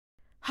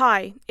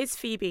Hi, it's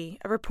Phoebe,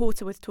 a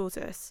reporter with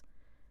Tortoise.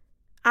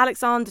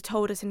 Oleksandr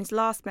told us in his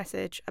last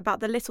message about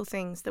the little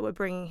things that were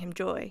bringing him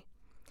joy,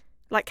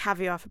 like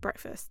caviar for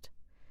breakfast.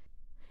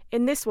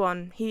 In this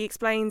one, he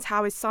explains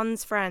how his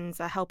son's friends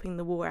are helping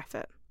the war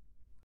effort.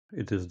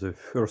 It is the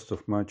 1st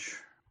of March.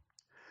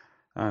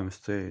 I'm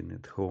staying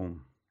at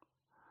home.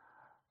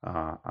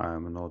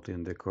 I'm not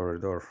in the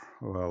corridor.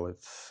 Well,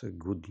 it's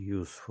good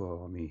news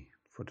for me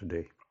for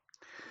today.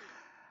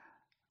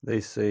 They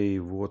say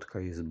vodka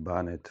is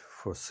banned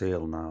for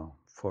sale now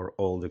for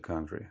all the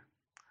country.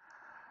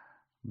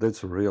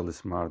 That's a really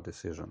smart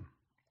decision.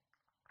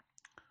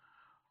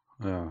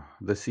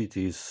 The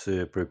city is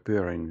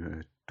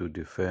preparing to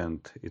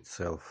defend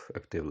itself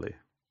actively.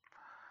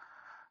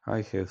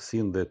 I have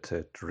seen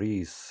that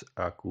trees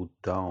are cut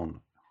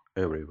down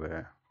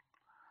everywhere.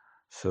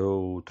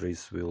 So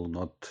trees will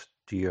not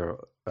tear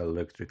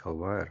electrical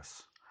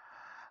wires,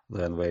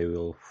 then they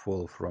will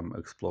fall from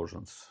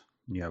explosions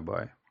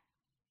nearby.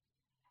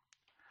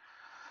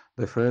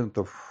 The friend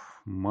of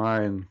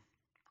mine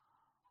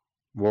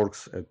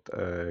works at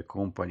a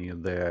company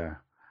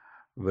there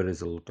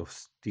is a lot of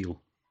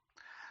steel.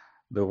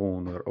 The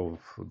owner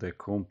of the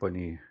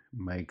company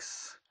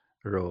makes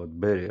road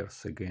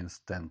barriers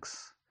against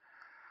tanks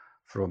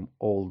from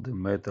all the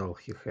metal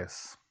he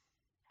has.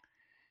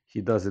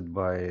 He does it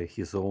by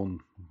his own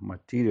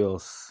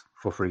materials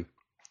for free.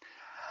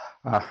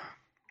 Ah,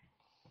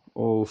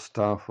 all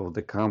staff of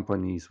the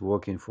company is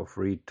working for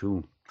free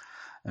too,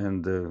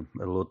 and a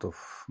lot of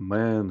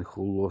men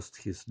who lost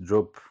his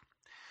job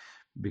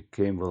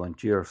became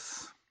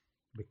volunteers.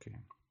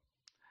 Became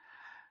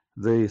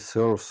they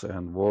serves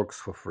and works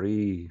for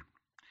free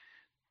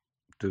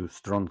to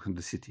strengthen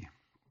the city.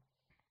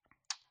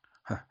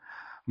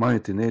 My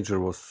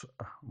teenager was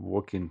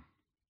working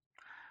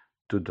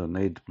to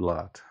donate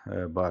blood,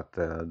 but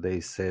they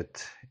said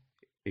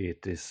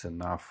it is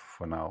enough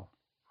for now.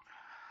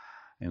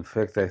 In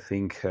fact, I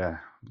think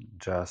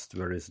just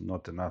there is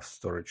not enough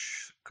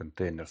storage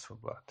containers for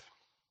blood.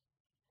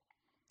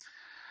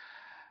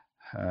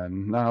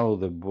 And now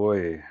the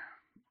boy,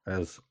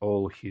 as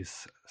all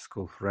his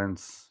school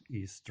friends,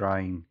 is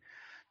trying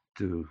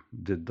to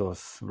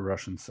DDoS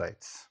Russian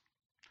sites.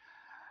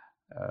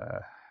 Uh,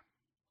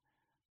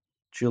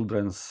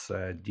 Children's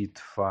did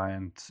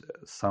find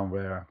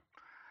somewhere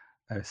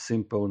a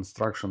simple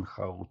instruction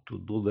how to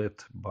do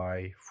that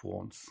by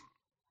phones.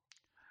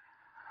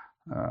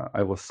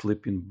 I was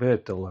sleeping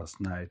better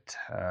last night.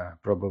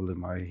 Probably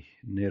my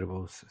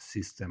nervous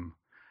system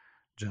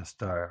just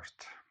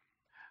tired.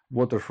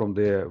 Water from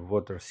the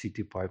water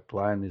city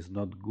pipeline is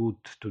not good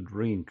to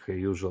drink.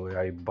 Usually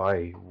I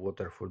buy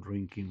water for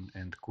drinking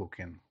and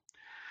cooking,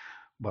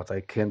 but I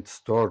can't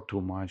store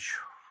too much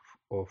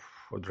of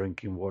for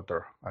drinking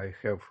water. I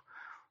have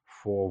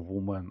 4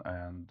 women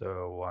and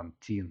 1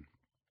 teen.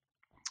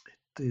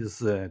 It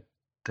is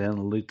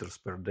 10 liters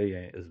per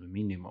day as a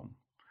minimum.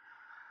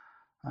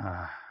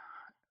 Uh,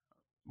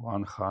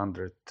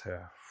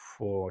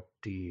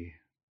 140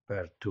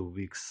 per 2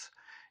 weeks.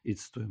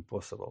 It's too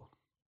impossible.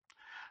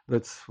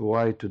 That's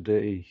why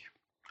today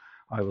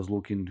I was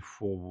looking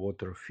for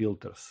water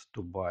filters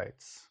to buy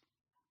it.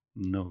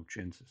 No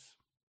chances.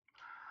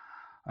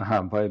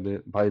 By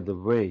the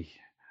way,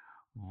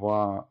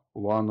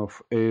 one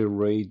of air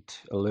raid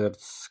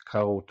alerts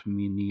caught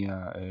me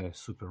near a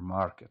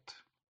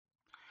supermarket.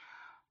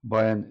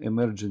 By an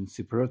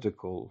emergency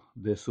protocol,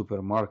 the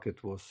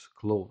supermarket was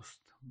closed,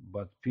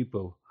 but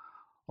people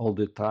all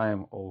the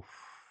time of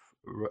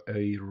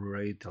air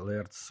raid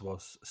alerts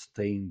was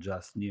staying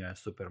just near a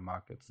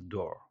supermarket's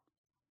door.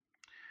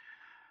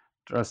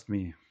 Trust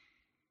me,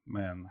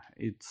 man,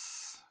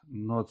 it's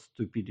not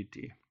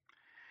stupidity.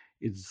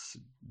 It's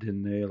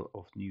denial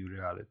of new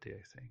reality,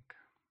 I think.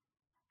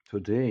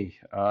 Today,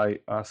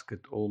 I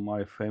asked all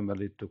my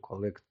family to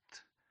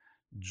collect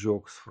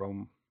jokes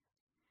from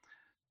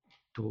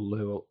to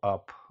level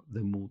up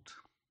the mood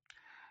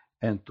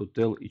and to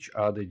tell each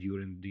other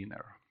during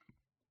dinner.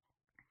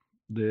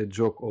 The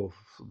joke of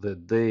the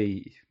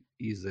day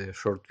is a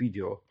short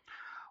video.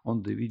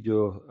 On the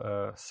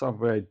video,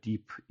 somewhere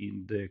deep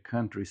in the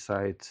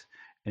countryside,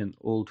 an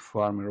old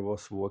farmer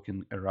was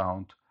walking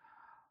around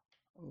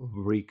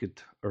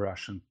wrecked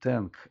Russian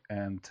tank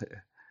and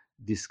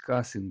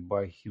discussing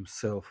by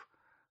himself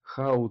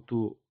how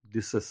to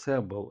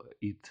disassemble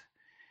it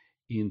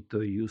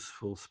into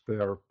useful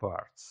spare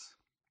parts.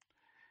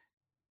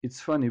 It's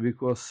funny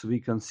because we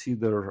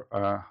consider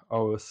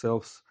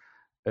ourselves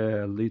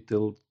a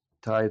little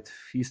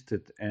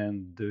tight-fisted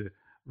and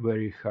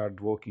very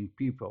hard-working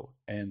people,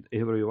 and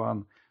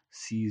everyone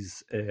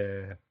sees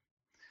a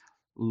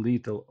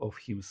little of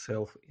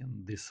himself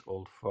in this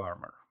old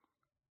farmer.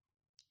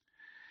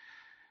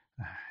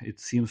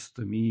 It seems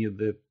to me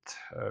that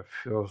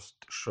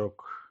first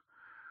shock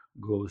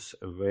goes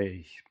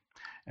away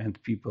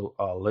and people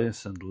are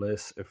less and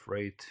less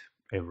afraid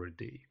every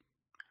day.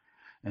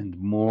 And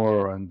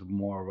more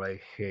they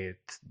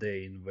hate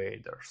the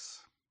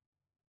invaders.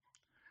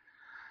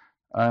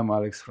 I'm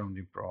Alex from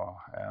Dnipro,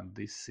 and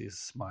this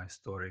is my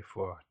story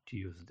for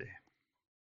Tuesday.